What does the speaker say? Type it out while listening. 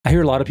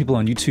hear a lot of people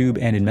on YouTube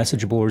and in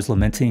message boards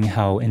lamenting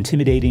how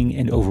intimidating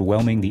and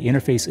overwhelming the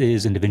interface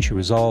is in DaVinci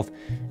Resolve,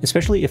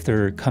 especially if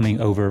they're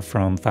coming over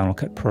from Final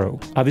Cut Pro.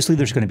 Obviously,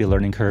 there's going to be a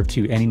learning curve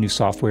to any new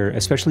software,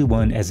 especially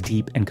one as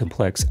deep and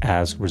complex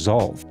as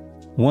Resolve.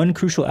 One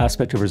crucial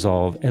aspect of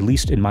Resolve, at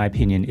least in my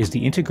opinion, is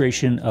the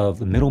integration of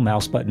the middle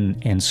mouse button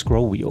and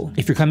scroll wheel.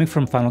 If you're coming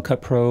from Final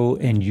Cut Pro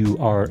and you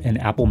are an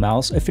Apple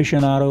mouse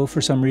aficionado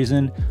for some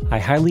reason, I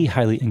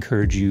highly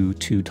encourage you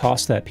to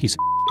toss that piece of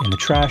in the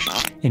trash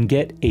and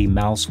get a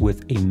mouse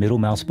with a middle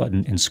mouse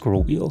button and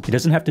scroll wheel. It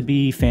doesn't have to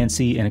be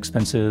fancy and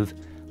expensive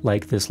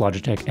like this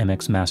Logitech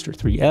MX Master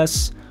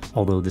 3S,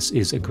 although this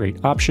is a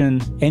great option.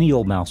 Any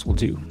old mouse will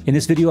do. In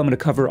this video, I'm going to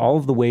cover all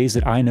of the ways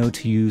that I know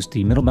to use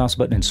the middle mouse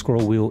button and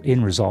scroll wheel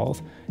in Resolve.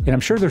 And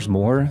I'm sure there's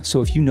more,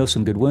 so if you know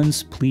some good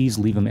ones, please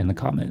leave them in the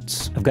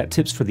comments. I've got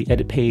tips for the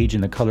edit page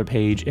and the color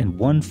page and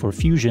one for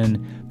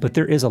Fusion, but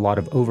there is a lot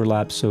of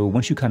overlap, so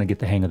once you kind of get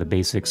the hang of the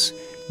basics,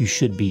 you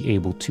should be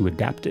able to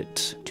adapt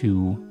it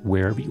to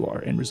wherever you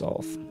are in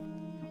Resolve.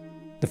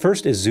 The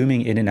first is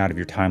zooming in and out of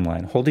your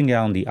timeline. Holding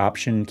down the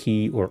Option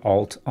key or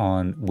Alt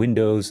on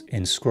Windows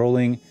and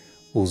scrolling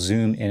will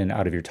zoom in and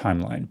out of your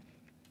timeline.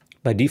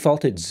 By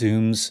default, it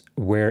zooms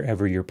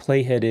wherever your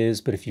playhead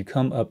is, but if you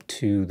come up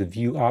to the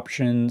View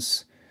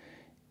options,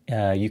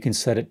 you can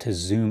set it to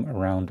zoom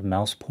around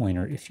mouse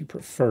pointer if you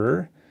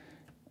prefer.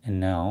 And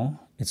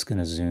now it's going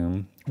to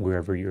zoom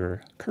wherever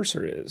your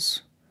cursor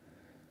is.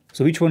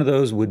 So each one of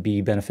those would be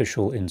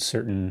beneficial in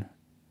certain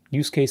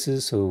use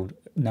cases. So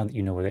now that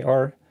you know where they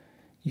are,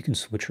 you can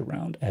switch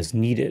around as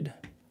needed.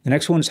 The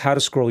next one is how to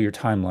scroll your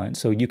timeline.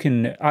 So you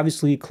can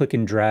obviously click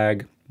and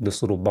drag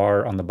this little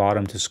bar on the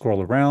bottom to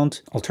scroll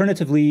around.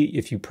 Alternatively,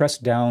 if you press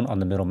down on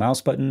the middle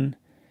mouse button,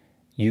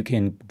 you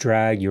can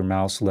drag your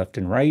mouse left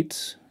and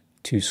right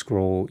to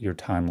scroll your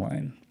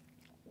timeline.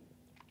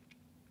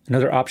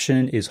 Another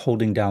option is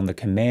holding down the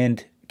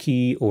Command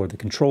key or the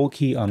Control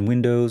key on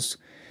Windows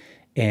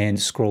and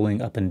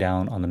scrolling up and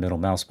down on the middle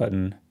mouse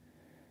button.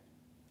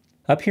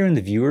 Up here in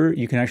the viewer,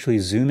 you can actually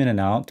zoom in and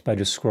out by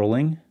just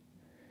scrolling.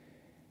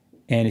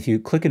 And if you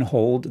click and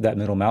hold that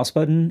middle mouse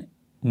button,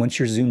 once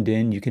you're zoomed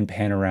in, you can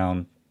pan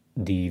around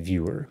the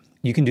viewer.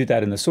 You can do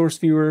that in the source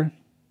viewer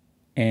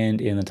and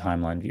in the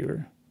timeline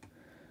viewer.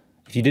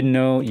 If you didn't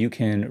know, you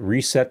can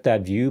reset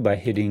that view by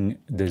hitting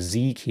the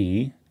Z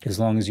key. As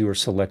long as you are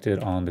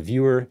selected on the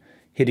viewer,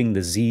 hitting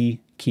the Z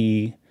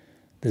key,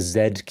 the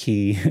Z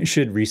key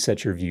should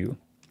reset your view.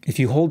 If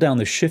you hold down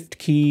the Shift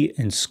key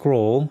and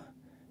scroll,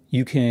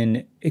 you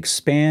can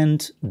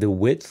expand the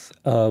width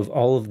of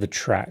all of the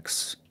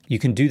tracks. You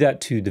can do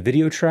that to the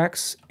video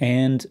tracks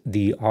and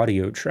the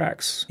audio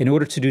tracks. In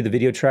order to do the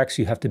video tracks,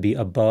 you have to be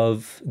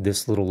above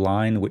this little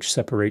line which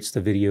separates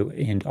the video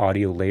and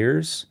audio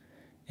layers,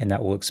 and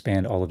that will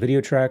expand all the video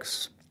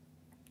tracks.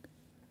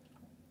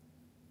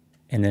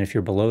 And then if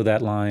you're below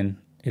that line,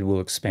 it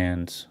will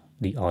expand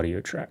the audio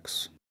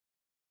tracks.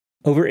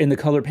 Over in the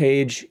color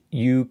page,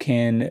 you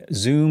can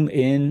zoom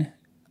in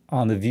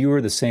on the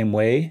viewer the same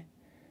way,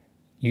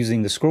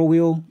 using the scroll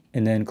wheel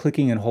and then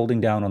clicking and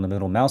holding down on the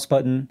middle mouse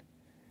button,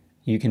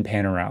 you can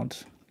pan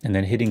around, and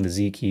then hitting the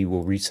Z key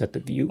will reset the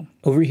view.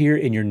 Over here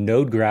in your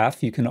node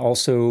graph, you can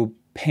also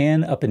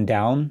pan up and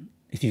down.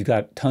 If you've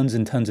got tons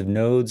and tons of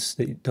nodes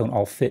that don't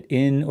all fit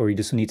in, or you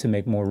just need to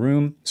make more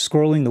room,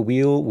 scrolling the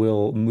wheel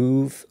will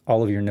move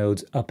all of your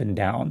nodes up and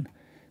down.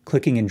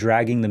 Clicking and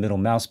dragging the middle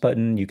mouse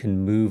button, you can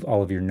move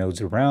all of your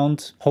nodes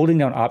around. Holding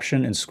down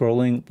Option and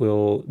scrolling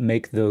will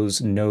make those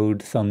node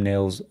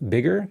thumbnails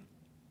bigger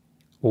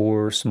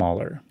or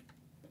smaller.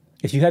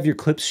 If you have your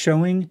clips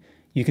showing,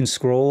 you can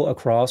scroll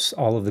across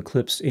all of the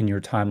clips in your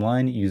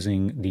timeline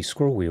using the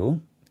scroll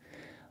wheel.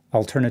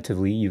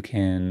 Alternatively, you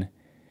can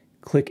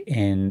click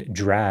and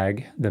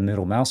drag the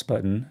middle mouse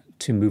button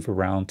to move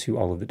around to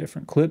all of the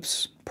different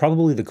clips.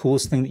 Probably the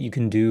coolest thing that you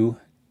can do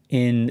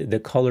in the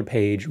color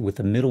page with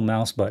the middle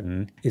mouse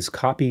button is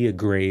copy a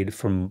grade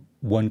from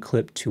one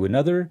clip to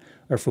another,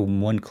 or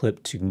from one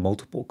clip to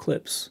multiple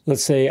clips.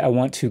 Let's say I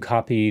want to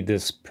copy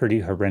this pretty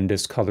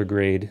horrendous color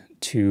grade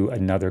to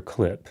another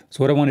clip.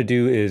 So what I want to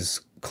do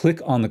is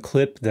click on the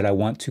clip that I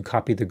want to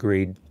copy the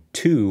grade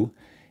to,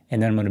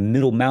 and then I'm going to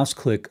middle mouse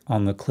click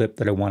on the clip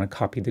that I want to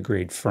copy the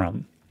grade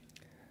from.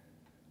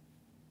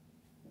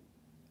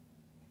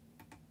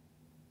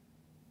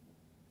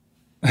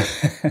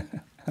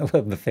 I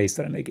love the face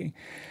that I'm making.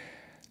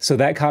 So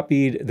that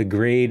copied the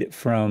grade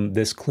from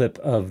this clip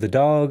of the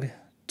dog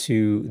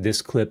to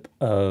this clip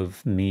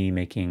of me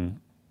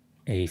making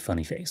a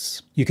funny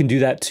face. You can do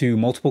that to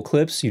multiple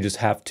clips. You just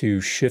have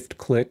to shift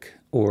click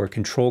or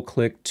control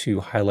click to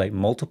highlight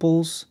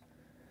multiples.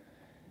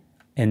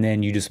 And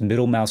then you just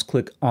middle mouse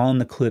click on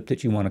the clip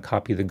that you want to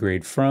copy the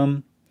grade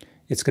from.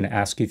 It's going to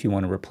ask you if you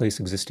want to replace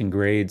existing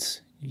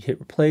grades. You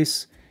hit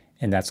replace,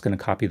 and that's going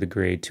to copy the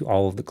grade to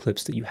all of the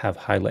clips that you have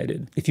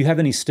highlighted. If you have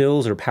any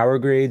stills or power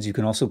grades, you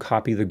can also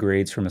copy the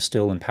grades from a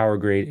still and power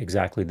grade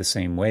exactly the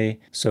same way.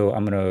 So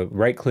I'm going to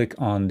right click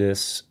on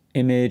this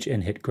image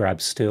and hit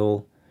grab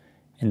still,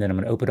 and then I'm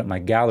going to open up my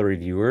gallery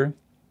viewer,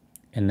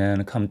 and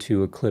then come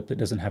to a clip that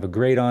doesn't have a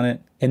grade on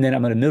it. And then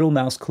I'm going to middle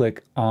mouse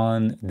click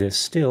on this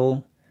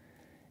still,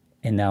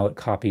 and now it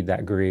copied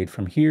that grade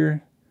from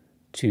here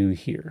to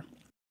here.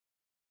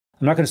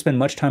 I'm not going to spend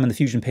much time on the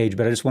Fusion page,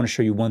 but I just want to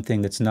show you one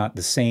thing that's not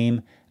the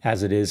same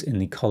as it is in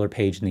the color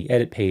page and the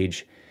edit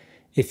page.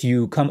 If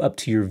you come up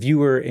to your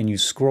viewer and you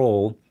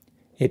scroll,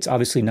 it's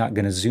obviously not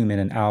going to zoom in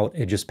and out.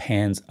 It just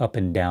pans up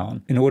and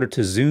down. In order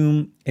to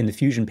zoom in the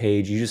Fusion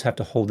page, you just have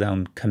to hold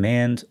down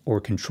Command or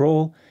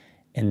Control,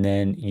 and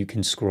then you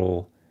can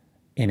scroll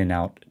in and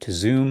out to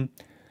zoom.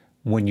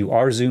 When you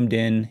are zoomed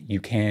in, you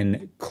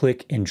can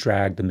click and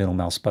drag the middle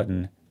mouse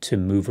button to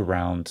move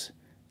around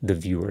the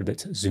viewer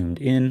that's zoomed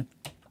in.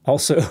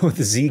 Also,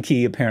 the Z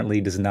key apparently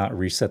does not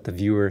reset the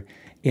viewer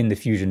in the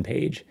Fusion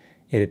page.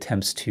 It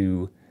attempts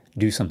to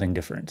do something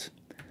different.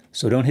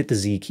 So don't hit the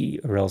Z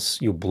key or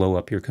else you'll blow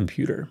up your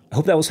computer. I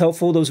hope that was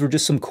helpful. Those were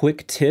just some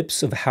quick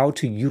tips of how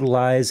to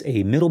utilize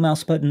a middle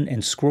mouse button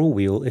and scroll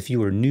wheel if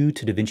you are new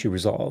to DaVinci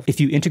Resolve. If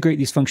you integrate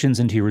these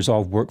functions into your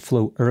Resolve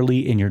workflow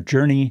early in your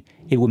journey,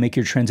 it will make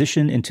your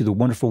transition into the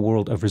wonderful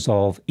world of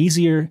Resolve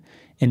easier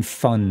and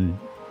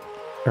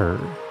fun-er.